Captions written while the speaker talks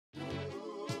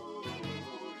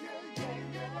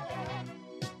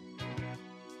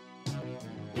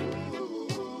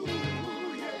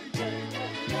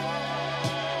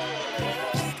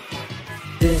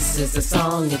This is the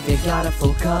song if you got a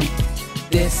full cup.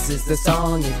 This is the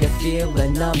song if you're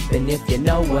feeling up. And if you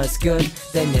know what's good,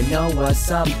 then you know what's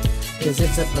up. Cause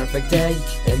it's a perfect day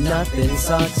and nothing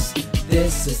sucks.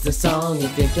 This is the song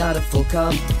if you got a full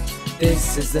cup.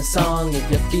 This is the song if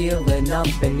you're feeling up.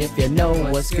 And if you know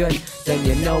what's good, then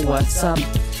you know what's up.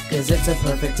 Cause it's a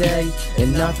perfect day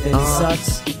and nothing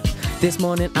sucks. This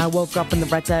morning I woke up on the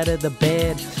right side of the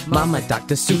bed. Mama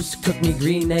Dr. Seuss cooked me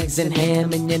green eggs and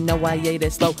ham. And you know I ate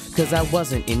it slow, cause I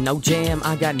wasn't in no jam.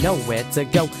 I got nowhere to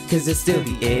go, cause it's still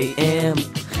the AM.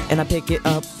 And I pick it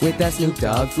up with that Snoop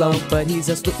Dogg flow. But he's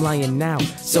a Snoop Lion now,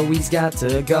 so he's got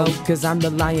to go. Cause I'm the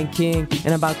Lion King, and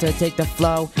I'm about to take the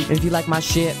flow. And if you like my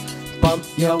shit, bump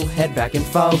your head back and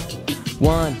forth.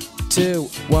 1, 2,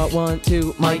 what 1,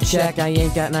 2, mic check. I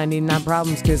ain't got 99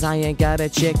 problems cause I ain't got a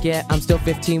chick yet. I'm still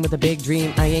 15 with a big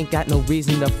dream, I ain't got no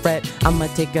reason to fret. I'ma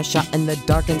take a shot in the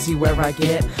dark and see where I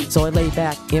get. So I lay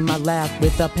back in my lap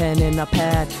with a pen and a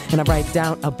pad, and I write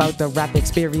down about the rap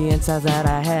experiences that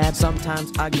I had.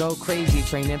 Sometimes I go crazy,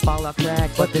 train and fall off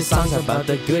track, but this song's about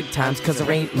the good times cause there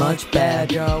ain't much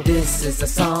bad, yo. This is the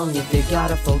song if you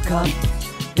got a full cup.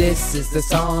 This is the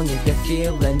song if you're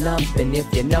feeling up. And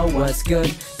if you know what's good,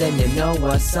 then you know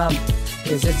what's up.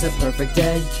 Cause it's a perfect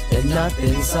day and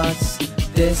nothing sucks.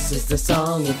 This is the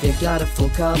song if you got a full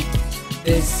cup.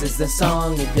 This is the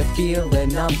song if you're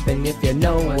feeling up. And if you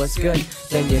know what's good,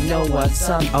 then you know what's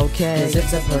up. Okay, cause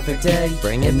it's a perfect day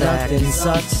bring it and back. nothing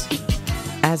sucks.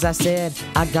 As I said,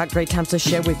 I got great times to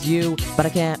share with you, but I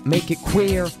can't make it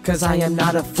queer, cause I am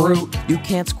not a fruit. You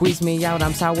can't squeeze me out,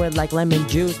 I'm sour like lemon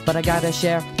juice, but I gotta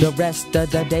share the rest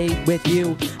of the day with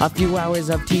you. A few hours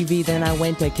of TV, then I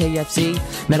went to KFC,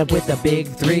 met up with the big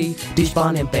three,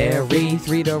 Despawn and Barry,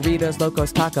 3 Doritos,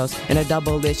 Locos Tacos, and a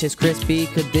double-licious crispy.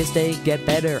 Could this day get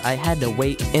better? I had to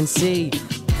wait and see.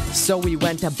 So we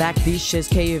went to Back Beach's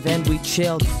cave and we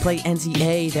chilled, play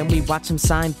NCA, then we watched some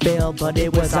Seinfeld. But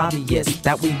it was obvious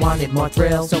that we wanted more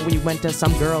thrill, so we went to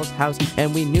some girl's house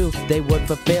and we knew they would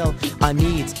fulfill our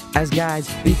needs as guys,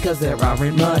 because there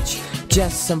aren't much.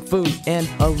 Just some food and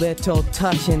a little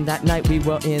touch, and that night we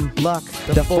were in luck,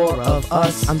 the 4 of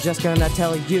us. I'm just gonna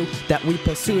tell you that we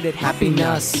pursued it,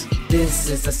 happiness. This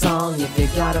is the song if you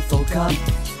got a full cup.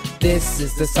 This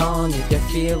is the song if you're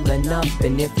feeling up.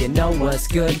 And if you know what's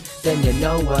good, then you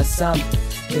know what's up.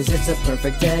 Cause it's a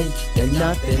perfect day and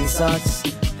nothing sucks.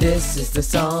 This is the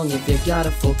song if you got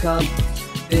a full cup.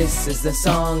 This is the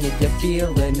song if you're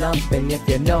feeling up. And if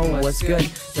you know what's good,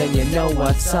 then you know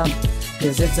what's up.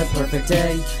 Cause it's a perfect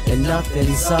day and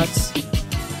nothing sucks.